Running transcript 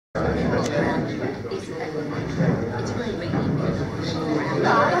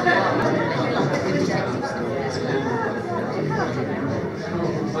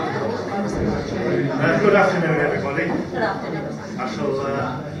I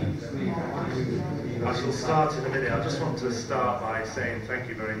shall start in a minute. I just want to start by saying thank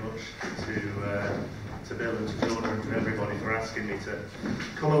you very much to Bill and to Jordan and to everybody for asking me to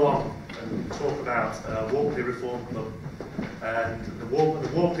come along and talk about Walkley Reform Club and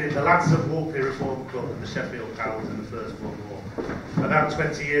the lads of Walkley Reform Club and the Sheffield Pals in the First World War. About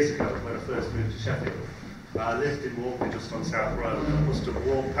 20 years ago, when I first moved to Sheffield, I lived in Walkley just on South Road. I must have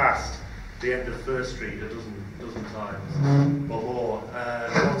walked past the end of First Street a dozen times or more.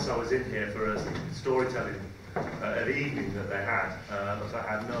 Once I was in here for a storytelling an evening that they had, but I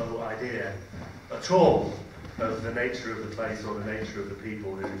had no idea at all of the nature of the place or the nature of the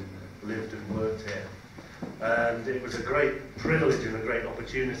people who lived and worked here. And it was a great privilege and a great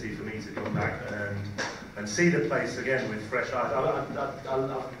opportunity for me to come back and see the place again with fresh eyes.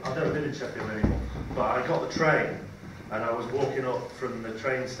 I've never been in Sheffield anymore, but I got the train and I was walking up from the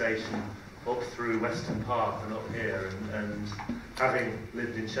train station up through Weston Park and up here, and having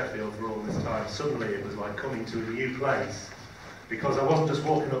lived in Sheffield for all this time, suddenly it was like coming to a new place, because I wasn't just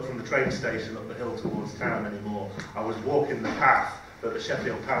walking up from the train station up the hill towards town anymore. I was walking the path that the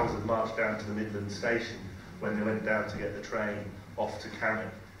Sheffield Pals had marched down to the Midland station when they went down to get the train off to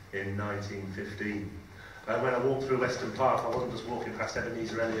Cannock in 1915. And when I walked through Weston Park, I wasn't just walking past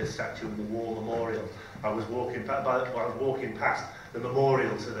Ebenezer Elliott's statue and the War Memorial. I was walking past the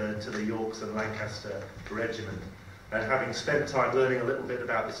memorial to the Yorks and Lancaster Regiment. And having spent time learning a little bit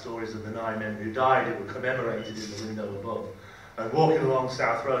about the stories of the 9 men who died, it was commemorated in the window above. And walking along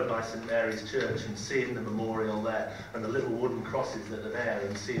South Road by St Mary's Church and seeing the memorial there and the little wooden crosses that are there,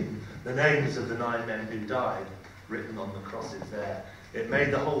 and seeing the names of the 9 men who died written on the crosses there, it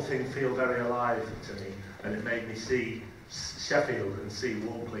made the whole thing feel very alive to me, and it made me see Sheffield and see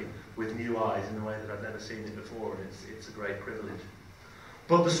Walkley with new eyes in a way that I'd never seen it before, and it's a great privilege.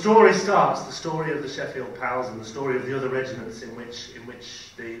 But the story starts, the story of the Sheffield Pals and the story of the other regiments in which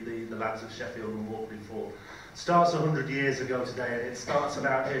the lads of Sheffield and Walkley fought, starts 100 years ago today, and it starts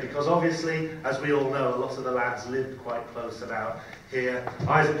about here because obviously, as we all know, a lot of the lads lived quite close about here.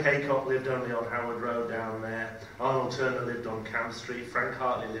 Isaac Haycock lived only on Howard Road down there. Arnold Turner lived on Camp Street. Frank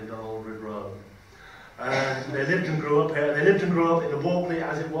Hartley lived on Aldred Road. They lived and grew up here. They lived and grew up in the Walkley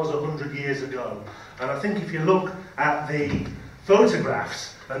as it was 100 years ago. And I think if you look at the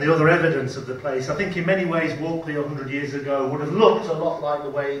photographs and the other evidence of the place, I think in many ways Walkley 100 years ago would have looked a lot like the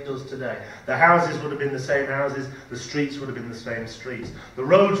way it does today. The houses would have been the same houses, the streets would have been the same streets. The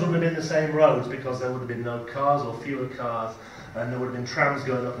roads would have been the same roads because there would have been no cars or fewer cars, and there would have been trams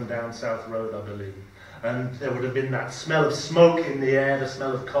going up and down South Road, I believe. And there would have been that smell of smoke in the air, the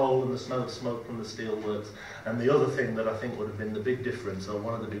smell of coal and the smell of smoke from the steelworks. And the other thing that I think would have been the big difference, or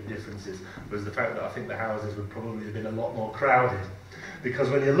one of the big differences, was the fact that I think the houses would probably have been a lot more crowded. Because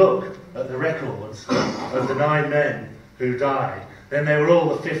when you look at the records of the 9 men who died, then they were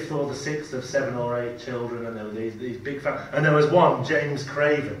all the 5th or the 6th of 7 or 8 children, and there were these big families. And there was one, James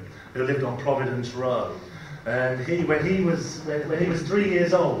Craven, who lived on Providence Road. And when he was 3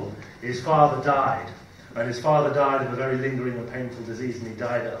 years old, his father died. And his father died of a very lingering and painful disease, and he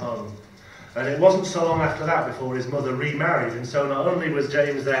died at home. And it wasn't so long after that before his mother remarried, and so not only was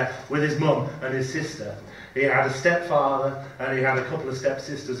James there with his mum and his sister, he had a stepfather and he had a couple of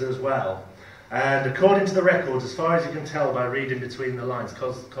stepsisters as well. And according to the records, as far as you can tell by reading between the lines,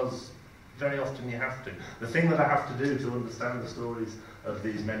 because very often you have to, the thing that I have to do to understand the stories of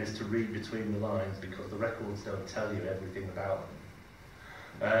these men is to read between the lines, because the records don't tell you everything about them.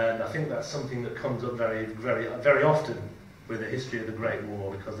 And I think that's something that comes up very, very, very often with the history of the Great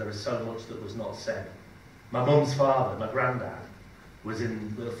War, because there is so much that was not said. My mum's father, my granddad,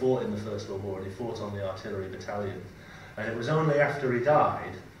 fought in the First World War, and he fought on the artillery battalion. And it was only after he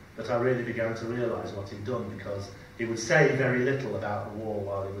died that I really began to realise what he'd done, because he would say very little about the war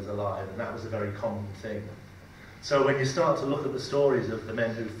while he was alive, and that was a very common thing. So when you start to look at the stories of the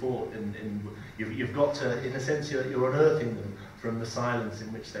men who fought, you've got to, in a sense, you're unearthing them from the silence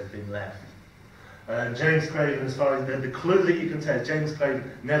in which they've been left. And James Craven, as far as the clue that you can tell, James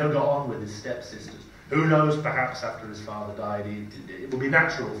Craven never got on with his stepsisters. Who knows, perhaps after his father died, it would be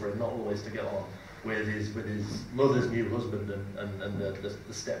natural for him not always to get on with his mother's new husband and the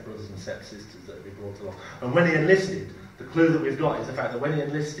stepbrothers and stepsisters that he brought along. And when he enlisted, the clue that we've got is the fact that when he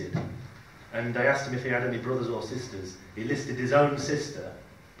enlisted, and they asked him if he had any brothers or sisters, he listed his own sister,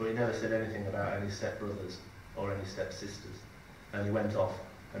 but he never said anything about any stepbrothers or any stepsisters. And he went off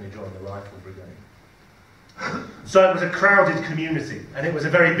and he joined the Rifle Brigade. So it was a crowded community, and it was a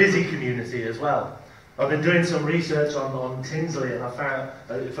very busy community as well. I've been doing some research on Tinsley, and I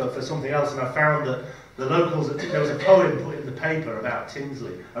found for something else, and I found that the locals, there was a poem put in the paper about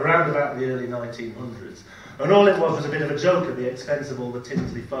Tinsley around about the early 1900s, And all it was a bit of a joke at the expense of all the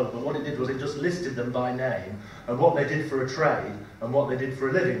Tinsley folk, but what it did was it just listed them by name, and what they did for a trade, and what they did for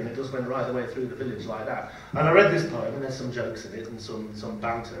a living, and it just went right the way through the village like that. And I read this poem, and there's some jokes in it, and some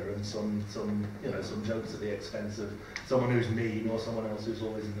banter, and some jokes at the expense of someone who's mean, or someone else who's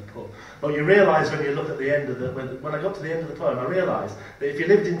always in the pub. But you realise when you look at the end of the, when I got to the end of the poem, I realised that if you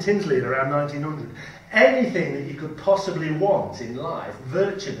lived in Tinsley in around 1900, anything that you could possibly want in life,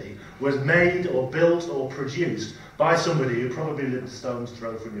 virtually, was made or built or produced by somebody who probably lived a stone's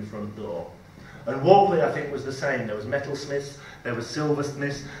throw from your front door. And Walkley, I think, was the same. There was metalsmiths, there was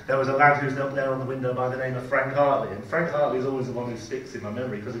silversmiths, there was a lad who's up there on the window by the name of Frank Hartley. And Frank Hartley is always the one who sticks in my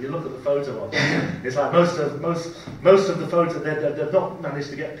memory, because if you look at the photo of him, it's like most of the photos, they've not managed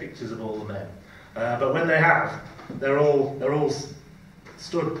to get pictures of all the men. But when they have, they're all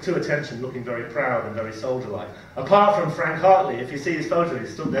stood to attention looking very proud and very soldier-like. Apart from Frank Hartley, if you see his photo,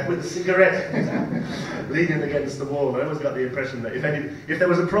 he's stood there with a cigarette in his hand, leaning against the wall. I always got the impression that if there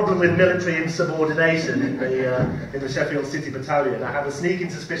was a problem with military insubordination in the Sheffield City Battalion, I have a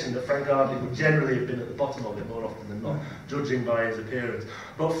sneaking suspicion that Frank Hartley would generally have been at the bottom of it more often than not, judging by his appearance.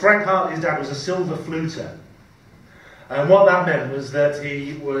 But Frank Hartley's dad was a silver fluter. And what that meant was that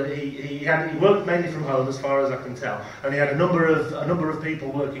he worked mainly from home, as far as I can tell, and he had a number of people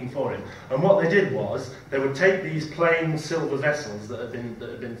working for him. And what they did was they would take these plain silver vessels that had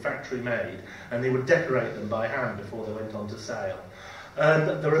been factory made, and they would decorate them by hand before they went on to sale.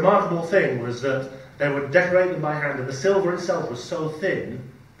 And the remarkable thing was that they would decorate them by hand, and the silver itself was so thin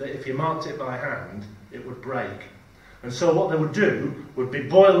that if you marked it by hand, it would break. And so what they would do would be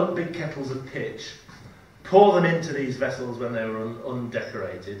boil up big kettles of pitch, pour them into these vessels when they were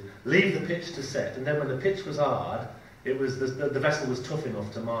undecorated, leave the pitch to set, and then when the pitch was hard, it was the vessel was tough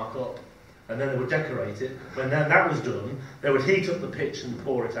enough to mark up. And then they would decorate it. When then that was done, they would heat up the pitch and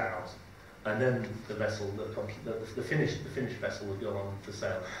pour it out. And then the vessel, the finished vessel would go on for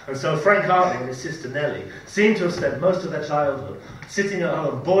sale. And so Frank Hartley and his sister Nellie seem to have spent most of their childhood sitting at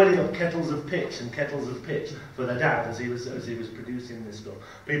home boiling up kettles of pitch for their dad as he was producing this stuff.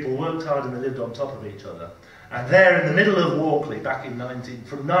 People worked hard and they lived on top of each other. And there in the middle of Walkley, back in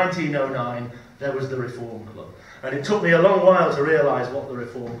from 1909, there was the Reform Club. And it took me a long while to realise what the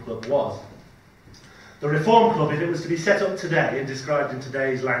Reform Club was. The Reform Club, if it was to be set up today and described in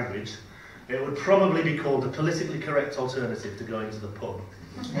today's language, it would probably be called the politically correct alternative to going to the pub.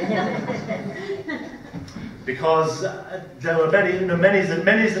 Because there were many's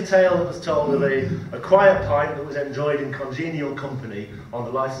the tale that was told of a quiet pint that was enjoyed in congenial company on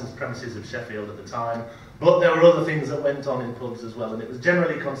the licensed premises of Sheffield at the time. But there were other things that went on in pubs as well, and it was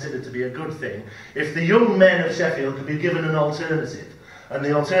generally considered to be a good thing if the young men of Sheffield could be given an alternative. And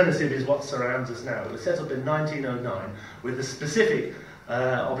the alternative is what surrounds us now. It was set up in 1909 with the specific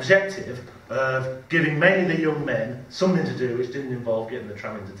objective of giving mainly the young men something to do which didn't involve getting the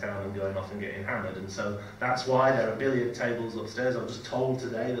tram into town and going off and getting hammered. And so that's why there are billiard tables upstairs. I was just told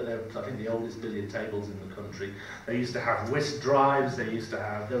today that they're, I think, the oldest billiard tables in the country. They used to have whist drives, they used to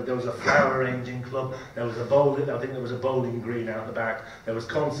have, there was a flower arranging club, there was a bowling, I think there was a bowling green out the back, there was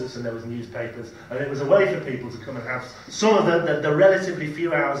concerts and there was newspapers, and it was a way for people to come and have some of the relatively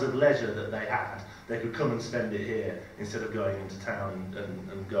few hours of leisure that they had. They could come and spend it here instead of going into town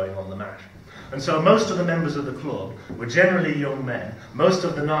and going on the mash. And so most of the members of the club were generally young men. Most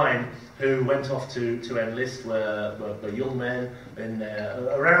of the 9 who went off to enlist were young men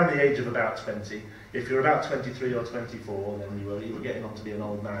around the age of about 20. If you're about 23 or 24, then you were getting on to be an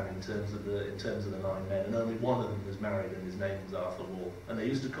old man in terms of the 9 men. And only one of them was married, and his name was Arthur Wall. And they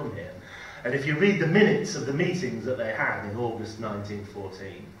used to come here. And if you read the minutes of the meetings that they had in August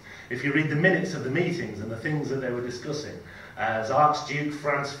 1914, if you read the minutes of the meetings and the things that they were discussing, as Archduke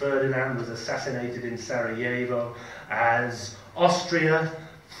Franz Ferdinand was assassinated in Sarajevo, as Austria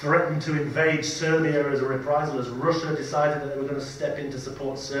threatened to invade Serbia as a reprisal, as Russia decided that they were going to step in to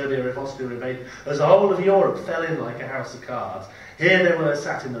support Serbia if Austria invaded, as the whole of Europe fell in like a house of cards, here they were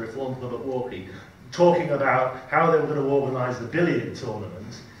sat in the Reform Club at Walkley, talking about how they were going to organise the billiard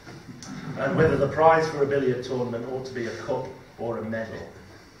tournament, and whether the prize for a billiard tournament ought to be a cup or a medal.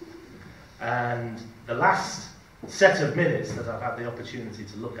 And the last set of minutes that I've had the opportunity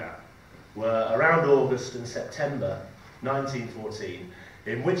to look at were around August and September 1914,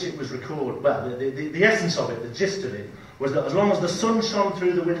 in which it was recorded, well, the essence of it, the gist of it, was that as long as the sun shone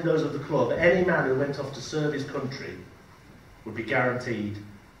through the windows of the club, any man who went off to serve his country would be guaranteed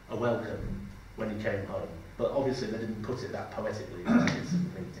a welcome when he came home. But obviously they didn't put it that poetically in this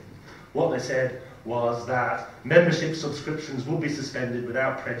meeting. What they said was that membership subscriptions would be suspended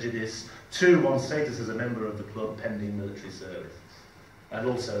without prejudice to one's status as a member of the club pending military service. and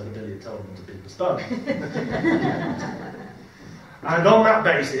also the bill had told them to be postponed. And on that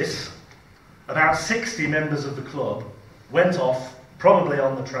basis, about 60 members of the club went off, probably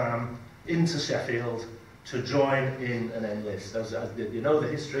on the tram, into Sheffield to join in and enlist. As you know the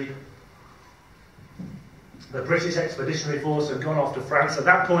history. The British Expeditionary Force had gone off to France. At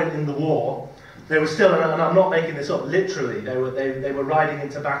that point in the war, they were still, and I'm not making this up, literally, they were riding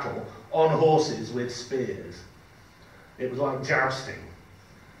into battle on horses with spears. It was like jousting.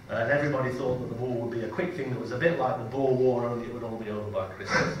 And everybody thought that the war would be a quick thing that was a bit like the Boer War, only it would all be over by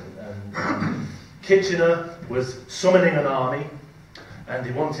Christmas. And Kitchener was summoning an army, and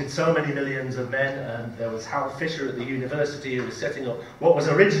he wanted so many millions of men, and there was Hal Fisher at the university who was setting up what was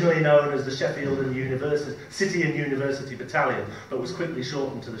originally known as the Sheffield and City and University Battalion, but was quickly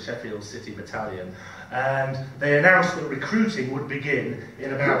shortened to the Sheffield City Battalion. And they announced that recruiting would begin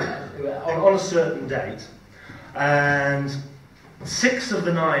in about on a certain date, and 6 of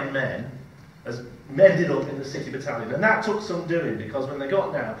the 9 men ended up in the City Battalion, and that took some doing, because when they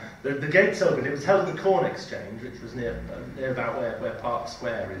got now, the gates opened. It was held at the Corn Exchange, which was near about where Park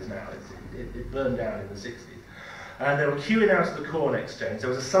Square is now. It burned down in the 60s. And they were queuing out at the Corn Exchange. There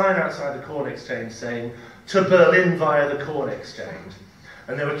was a sign outside the Corn Exchange saying, "To Berlin via the Corn Exchange."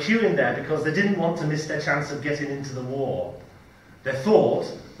 And they were queuing there because they didn't want to miss their chance of getting into the war. They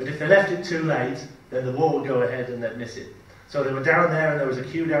thought that if they left it too late, then the war would go ahead and they'd miss it. So they were down there, and there was a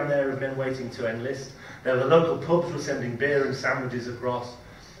queue down there of men waiting to enlist. There were the local pubs were sending beer and sandwiches across.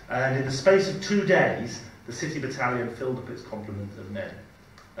 And in the space of 2 days, the City Battalion filled up its complement of men.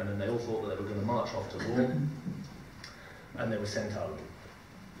 And then they all thought that they were going to march off to war. And they were sent home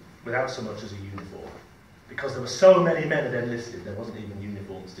without so much as a uniform. Because there were so many men had enlisted, there wasn't even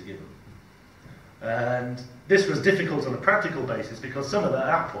uniforms to give them. And this was difficult on a practical basis, because some of them at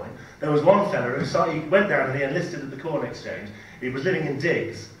that point, there was one fella who he went down and he enlisted at the Corn Exchange. He was living in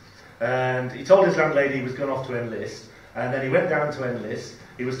Diggs, and he told his landlady he was going off to enlist, and then he went down to enlist.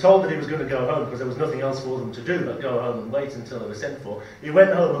 He was told that he was going to go home because there was nothing else for them to do but go home and wait until they were sent for. He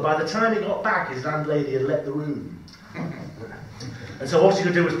went home, and by the time he got back, his landlady had let the room. And so all she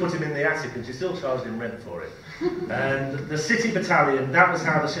could do was put him in the attic, and she still charged him rent for it. And the City Battalion, that was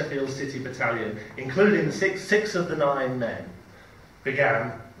how the Sheffield City Battalion, including the six of the 9 men,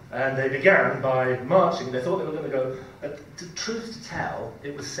 began. And they began by marching. They thought they were going to go. Truth to tell,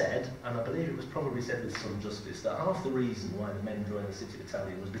 it was said, and I believe it was probably said with some justice, that half the reason why the men joined the City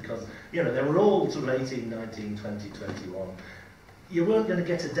Battalion was because, you know, they were all sort of 18, 19, 20, 21. You weren't going to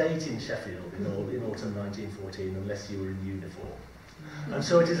get a date in Sheffield in autumn 1914 unless you were in uniform. And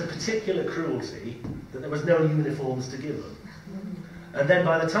so it is a particular cruelty that there was no uniforms to give them. And then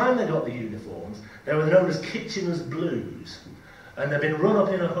by the time they got the uniforms, they were known as Kitchener's Blues. And they'd been run up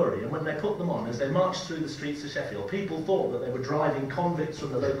in a hurry, and when they put them on, as they marched through the streets of Sheffield, people thought that they were driving convicts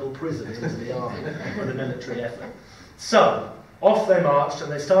from the local prison into the army for the military effort. So, off they marched,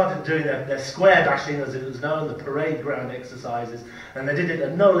 and they started doing their square bashing, as it was known, the parade ground exercises, and they did it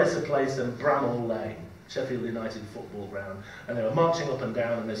at no less a place than Bramall Lane, Sheffield United football ground, and they were marching up and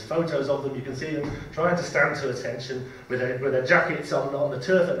down, and there's photos of them. You can see them trying to stand to attention with their jackets on the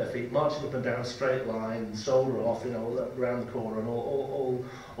turf at their feet, marching up and down straight line, shoulder off, you know, around the corner, and all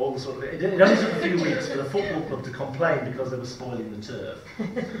the sort of. It only took a few weeks for the football club to complain because they were spoiling the turf,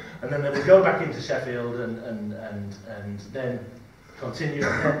 and then they would go back into Sheffield and then continue.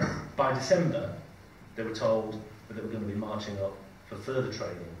 And then by December, they were told that they were going to be marching up for further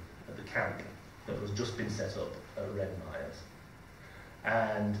training at the camp that was just been set up at Redmires.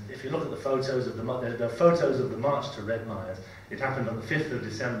 And if you look at the photos of the photos of the march to Redmires, it happened on the 5th of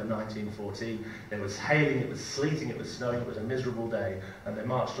December 1914. It was hailing, it was sleeting, it was snowing, it was a miserable day, and they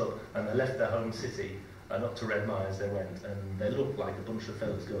marched up and they left their home city, and up to Redmires they went, and they looked like a bunch of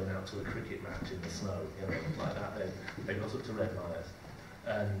fellas going out to a cricket match in the snow, you know, like that. They got up to Redmires,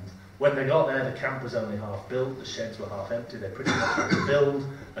 and when they got there, the camp was only half built, the sheds were half empty. They pretty much had to build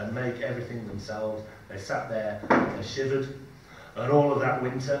and make everything themselves. They sat there, they shivered, and all of that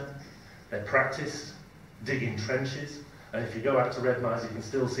winter, they practiced digging trenches. And if you go out to Redmires, you can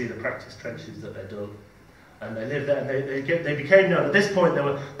still see the practice trenches that they dug. And they lived there, and they became known. At this point, there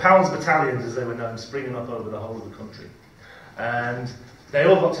were Pounds battalions, as they were known, springing up over the whole of the country. And they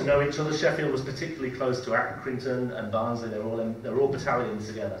all got to know each other. Sheffield was particularly close to Accrington and Barnsley. They were all battalions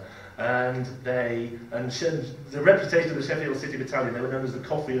together. And the reputation of the Sheffield City Battalion, they were known as the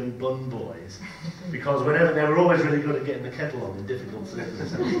Coffee and Bun Boys, because whenever they were always really good at getting the kettle on in difficult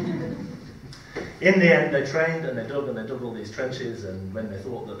circumstances. In the end, they trained and they dug all these trenches, and when they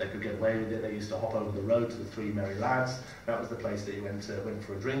thought that they could get away with it, they used to hop over the road to the Three Merry Lads. That was the place that you went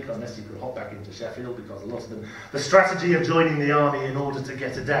for a drink, unless you could hop back into Sheffield, because a lot of them, the strategy of joining the army in order to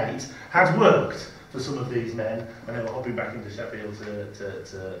get a date had worked for some of these men, and they were hopping back into Sheffield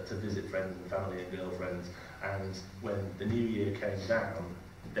to visit friends and family and girlfriends. And when the new year came down,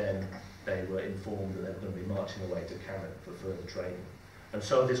 then they were informed that they were going to be marching away to Cannock for further training. And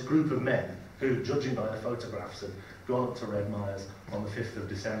so this group of men, who, judging by the photographs, had gone up to Red Myers on the 5th of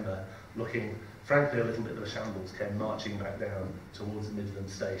December, looking, frankly, a little bit of a shambles, came marching back down towards the Midland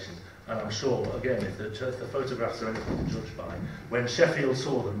station. And I'm sure, again, if the photographs are anything to judge by, when Sheffield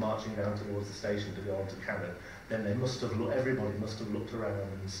saw them marching down towards the station to go on to Cannock, then they must have everybody must have looked around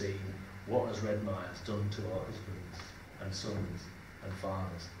and seen, what has Red Myers done to our husbands and sons and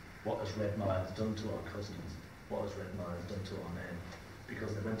fathers? What has Red Myers done to our cousins? What has Red Myers done to our men?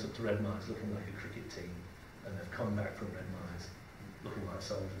 Because they went up to Red Myers looking like a cricket team, and they've come back from Red Myers looking like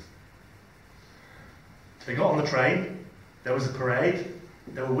soldiers. They got on the train, there was a parade,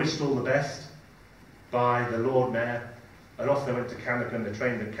 they were wished all the best by the Lord Mayor, and off they went to Cannock, and they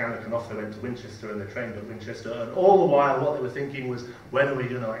trained at Cannock, and off they went to Winchester, and they trained at Winchester, and all the while what they were thinking was, when are we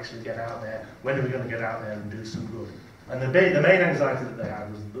going to actually get out there? When are we going to get out there and do some good? And the main anxiety that they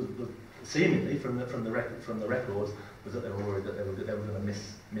had was seemingly from the records, was that they were worried that they were going to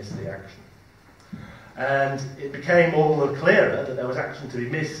miss the action. And it became all the clearer that there was action to be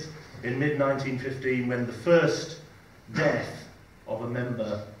missed in mid-1915 when the first death of a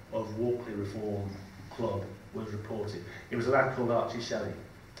member of Walkley Reform Club was reported. It was a lad called Archie Shelley,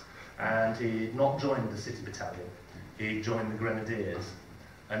 and he'd not joined the City Battalion, he'd joined the Grenadiers,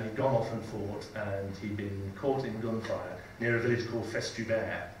 and he'd gone off and fought, and he'd been caught in gunfire near a village called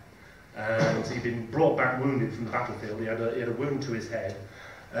Festubert. And he'd been brought back wounded from the battlefield. He had a wound to his head,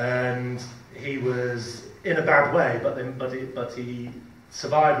 and he was in a bad way, but he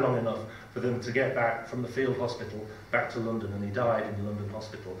survived long enough for them to get back from the field hospital back to London, and he died in the London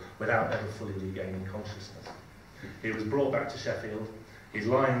hospital without ever fully regaining consciousness. He was brought back to Sheffield. He's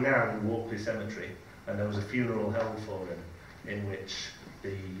lying now in Walkley Cemetery, and there was a funeral held for him in which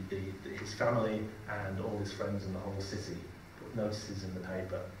his family and all his friends and the whole city put notices in the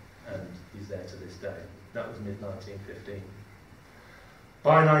paper, and he's there to this day. That was mid-1915.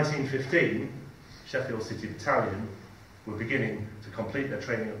 By 1915, Sheffield City Battalion were beginning to complete their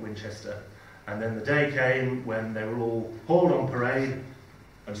training at Winchester, and then the day came when they were all hauled on parade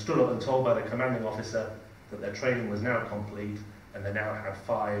and stood up and told by the commanding officer that their training was now complete and they now had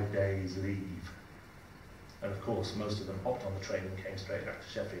 5 days leave. And of course, most of them hopped on the train and came straight back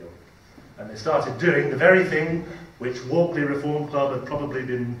to Sheffield. And they started doing the very thing which Walkley Reform Club had probably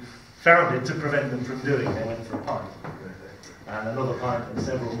been founded to prevent them from doing. They went for a pint, and another pint, and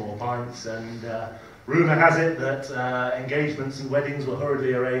several more pints, and rumour has it that engagements and weddings were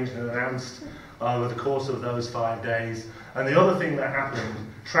hurriedly arranged and announced over the course of those 5 days. And the other thing that happened,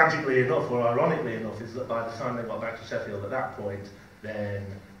 tragically enough, or ironically enough, is that by the time they got back to Sheffield at that point, then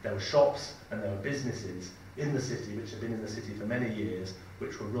there were shops and there were businesses in the city, which had been in the city for many years,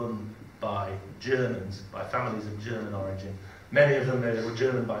 which were run by Germans, by families of German origin. Many of them, they were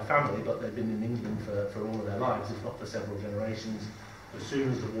German by family, but they'd been in England for all of their lives, if not for several generations. As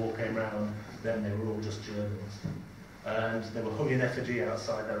soon as the war came round, then they were all just Germans. And they were hung in effigy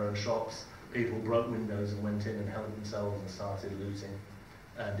outside their own shops. People broke windows and went in and helped themselves and started looting.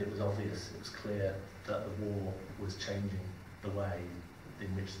 And it was obvious, it was clear that the war was changing the way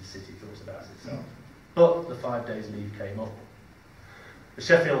in which the city thought about itself. But the 5 days leave came up. The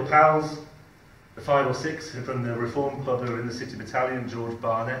Sheffield pals, the 5 or 6 from the Reform Club who were in the City Battalion, George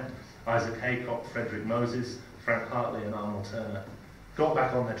Barnett, Isaac Haycock, Frederick Moses, Frank Hartley and Arnold Turner, got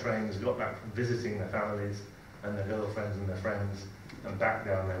back on their trains, got back from visiting their families and their girlfriends and their friends, and back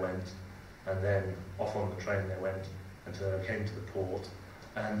down they went, and then off on the train they went until they came to the port.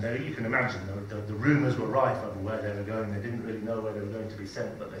 And you can imagine the rumours were rife over where they were going. They didn't really know where they were going to be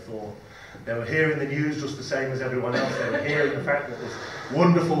sent, but they thought they were hearing the news just the same as everyone else. They were hearing the fact that this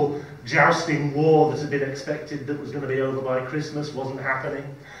wonderful jousting war that had been expected that was going to be over by Christmas wasn't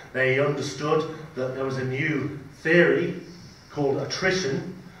happening. They understood that there was a new theory called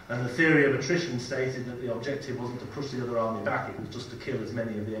attrition, and the theory of attrition stated that the objective wasn't to push the other army back, it was just to kill as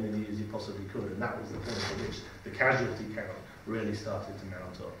many of the enemy as you possibly could, and that was the point at which the casualty count really started to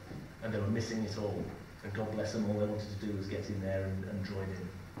mount up, and they were missing it all, and God bless them, all they wanted to do was get in there and join in.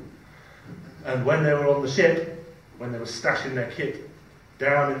 And when they were on the ship, when they were stashing their kit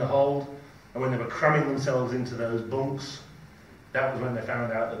down in the hold, and when they were cramming themselves into those bunks, that was when they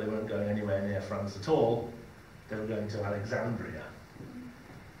found out that they weren't going anywhere near France at all. They were going to Alexandria.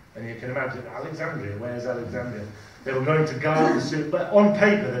 And you can imagine Alexandria, where's Alexandria? They were going to guard the Suez, but on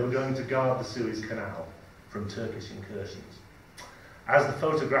paper they were going to guard the Suez Canal from Turkish incursions. As the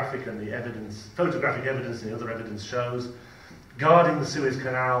photographic evidence and the other evidence shows, guarding the Suez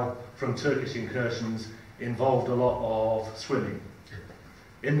Canal from Turkish incursions involved a lot of swimming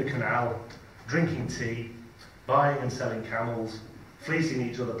in the canal, drinking tea, buying and selling camels, fleecing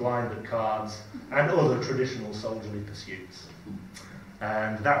each other blind at cards, and other traditional soldierly pursuits.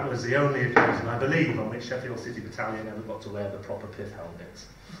 And that was the only occasion, I believe, on which Sheffield City Battalion ever got to wear the proper pith helmets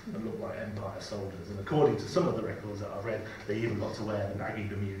and look like Empire soldiers. And according to some of the records that I've read, they even got to wear the baggy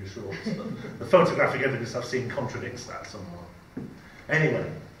Bermuda shorts. But the photographic evidence I've seen contradicts that somewhat.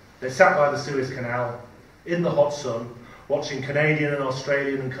 Anyway, they sat by the Suez Canal in the hot sun, watching Canadian and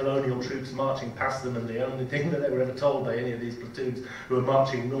Australian and colonial troops marching past them, and the only thing that they were ever told by any of these platoons who were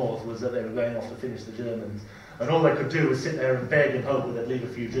marching north was that they were going off to finish the Germans. And all they could do was sit there and beg and hope that they'd leave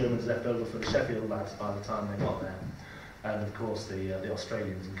a few Germans left over for the Sheffield lads by the time they got there. And of course the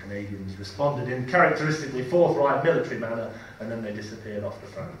Australians and Canadians responded in characteristically forthright military manner, and then they disappeared off to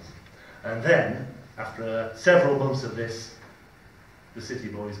France. And then, after several months of this, the city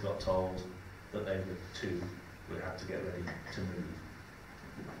boys got told that they too would have to get ready to move.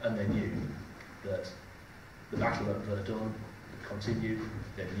 And they knew that the battle at Verdun continued.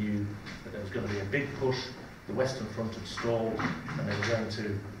 They knew that there was going to be a big push. The Western Front had stalled, and there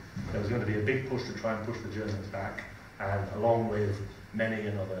was going to be a big push to try and push the Germans back. And along with many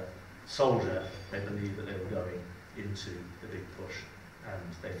another soldier, they believed that they were going into the big push. And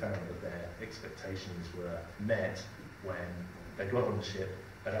they found that their expectations were met when they got on the ship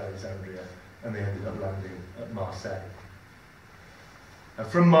at Alexandria, and they ended up landing at Marseille. And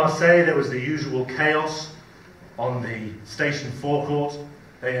from Marseille there was the usual chaos on the station forecourt.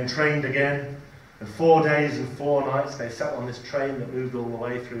 They entrained again, and 4 days and 4 nights they sat on this train that moved all the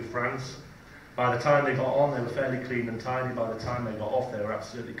way through France. By the time they got on, they were fairly clean and tidy. By the time they got off, they were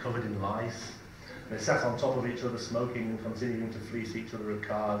absolutely covered in lice. They sat on top of each other smoking and continuing to fleece each other at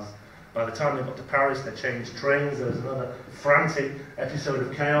cards. By the time they got to Paris, they changed trains. There was another frantic episode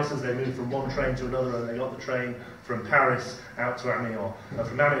of chaos as they moved from one train to another, and they got the train from Paris out to Amiens. And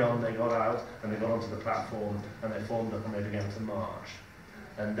from Amiens, they got out and they got onto the platform, and they formed up and they began to march.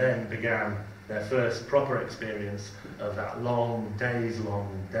 And then began their first proper experience of that long, day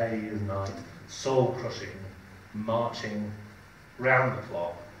and night, soul-crushing, marching round the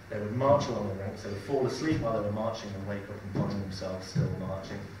clock. They would march along the ranks, they would fall asleep while they were marching and wake up and find themselves still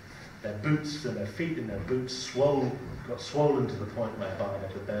marching. Their boots and their feet in their boots got swollen to the point whereby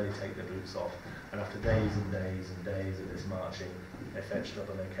they could barely take their boots off. And after days and days and days of this marching, they fetched up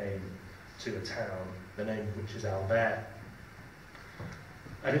and they came to a town, the name of which is Albert.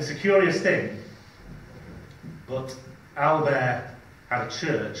 And it's a curious thing, but Albert had a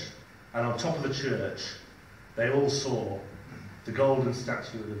church, and on top of the church, they all saw the golden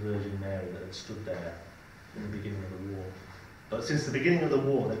statue of the Virgin Mary that had stood there in the beginning of the war. But since the beginning of the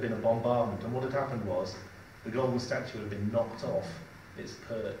war, there'd been a bombardment, and what had happened was the golden statue had been knocked off its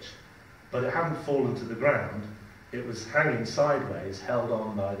perch. But it hadn't fallen to the ground. It was hanging sideways, held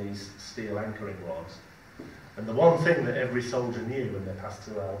on by these steel anchoring rods. And the one thing that every soldier knew when they passed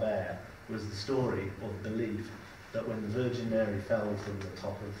through Albert was the story or the belief that when the Virgin Mary fell from the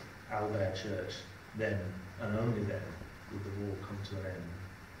top of Albert Church, then and only then would the war come to an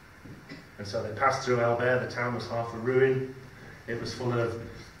end. And so they passed through Albert. The town was half a ruin. It was full of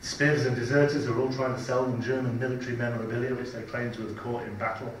spivs and deserters who were all trying to sell them German military memorabilia, which they claimed to have caught in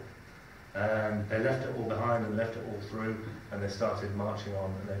battle. They left it all behind and left it all through, and they started marching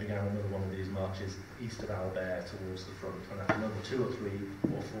on, and they began another one of these marches east of Albert towards the front. And after another 2 or 3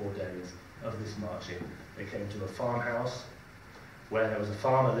 or 4 days of this marching, they came to a farmhouse where there was a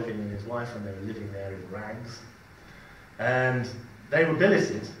farmer living with his wife, and they were living there in rags. And they were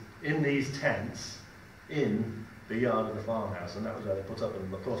billeted in these tents in the yard of the farmhouse, and that was where they put up.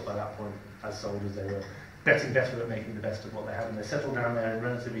 And of course, by that point, as soldiers, they were getting better at making the best of what they had, and they settled down there in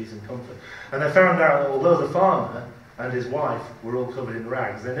relative ease and comfort. And they found out that although the farmer and his wife were all covered in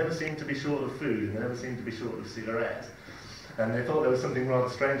rags, they never seemed to be short of food, and they never seemed to be short of cigarettes. And they thought there was something rather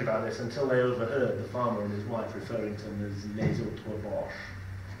strange about this until they overheard the farmer and his wife referring to them as les autres Boches.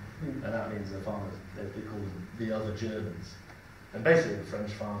 And that means the farmers, they called them the other Germans. And basically the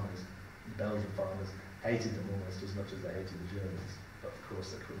French farmers, the Belgian farmers, hated them almost as much as they hated the Germans. But of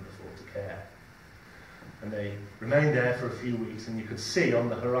course they couldn't afford to care. And they remained there for a few weeks, and you could see on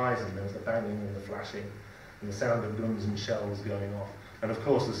the horizon there was the banging and the flashing and the sound of guns and shells going off. And of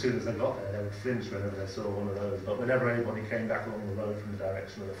course, as soon as they got there, they would flinch whenever they saw one of those. But whenever anybody came back along the road from the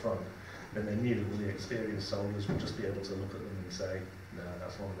direction of the front, then they knew that the experienced soldiers would just be able to look at them and say, no, that's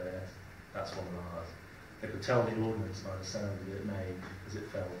that's one of theirs, that's one of ours. They could tell the ordnance by the sound that it made as it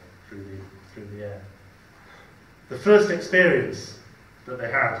fell through the air. The first experience that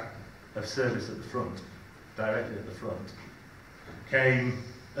they had of service at the front, directly at the front, came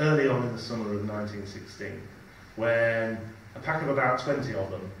early on in the summer of 1916, when a pack of about 20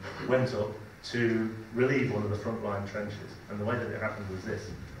 of them went up to relieve one of the frontline trenches. And the way that it happened was this.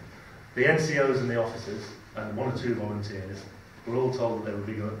 The NCOs and the officers, and one or two volunteers, were all told that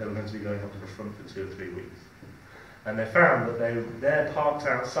they were going to be going up to the front for 2 or 3 weeks. And they found that there parked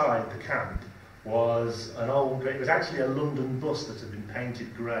outside the camp was it was actually a London bus that had been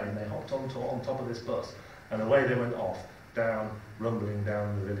painted grey, and they hopped on top of this bus, and away they went off, rumbling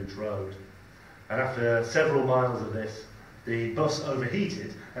down the village road. And after several miles of this, the bus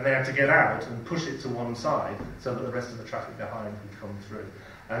overheated, and they had to get out and push it to one side so that the rest of the traffic behind could come through.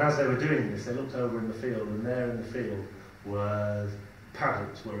 And as they were doing this, they looked over in the field, and there in the field was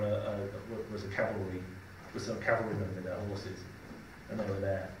paddocks, was some cavalrymen with their horses, and they were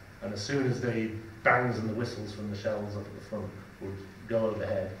there. And as soon as the bangs and the whistles from the shells up at the front would go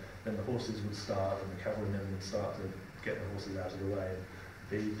overhead, then the horses would start, and the cavalrymen would start to get the horses out of the way.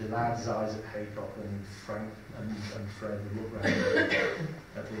 The lads, Isaac Haycock and Frank and Fred, would look round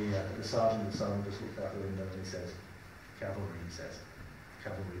at the sergeant, and the sergeant just looked out the window, and he says, "Cavalry," he says.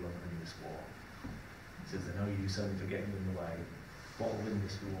 "Cavalry won't win this war." He says, "They're no use only for getting in the way. What will win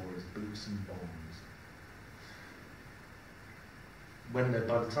this war is boots and bombs." By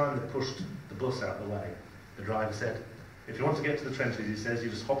the time they pushed the bus out of the way, the driver said, "If you want to get to the trenches," he says, "you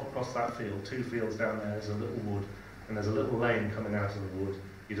just hop across that field, 2 fields down there's a little wood, and there's a little lane coming out of the wood.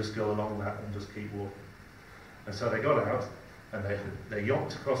 You just go along that and just keep walking." And so they got out, and they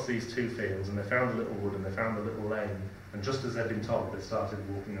yonked across these 2 fields, and they found a little wood, and they found a little lane, and just as they'd been told, they started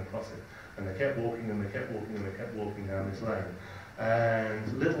walking across it. And they kept walking, and they kept walking, and they kept walking down this lane.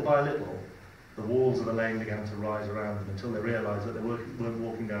 And little by little, the walls of the lane began to rise around them until they realised that they weren't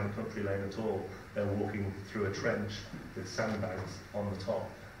walking down a country lane at all. They were walking through a trench with sandbags on the top,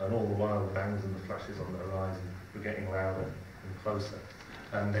 and all the while the bangs and the flashes on the horizon were getting louder and closer.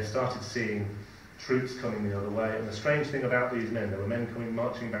 And they started seeing troops coming the other way. And the strange thing about these men, there were men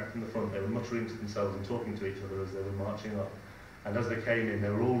marching back from the front. They were muttering to themselves and talking to each other as they were marching up. And as they came in, they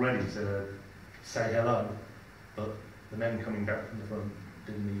were all ready to say hello, but the men coming back from the front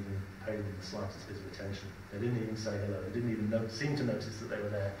didn't even pay them the slightest bit of attention. They didn't even say hello. They didn't even seem to notice that they were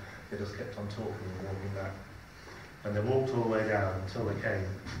there. They just kept on talking and walking back. And they walked all the way down until they came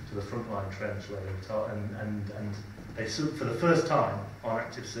to the frontline trench where they were and they, for the first time on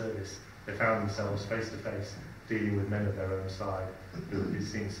active service, they found themselves face to face dealing with men of their own side who had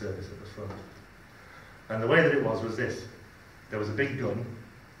seen service at the front. And the way that it was this. There was a big gun,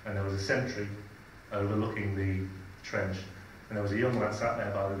 and there was a sentry overlooking the trench, and there was a young lad sat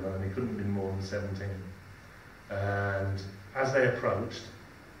there by the gun, and he couldn't have been more than 17. And as they approached,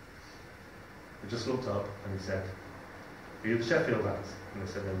 he just looked up and he said, "Are you the Sheffield lads?" And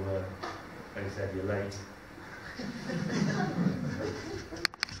they said they were. And he said, "You're late."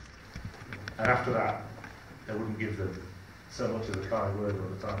 And after that, they wouldn't give them so much as a kind word all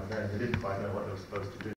the time. They didn't quite know what they were supposed to do.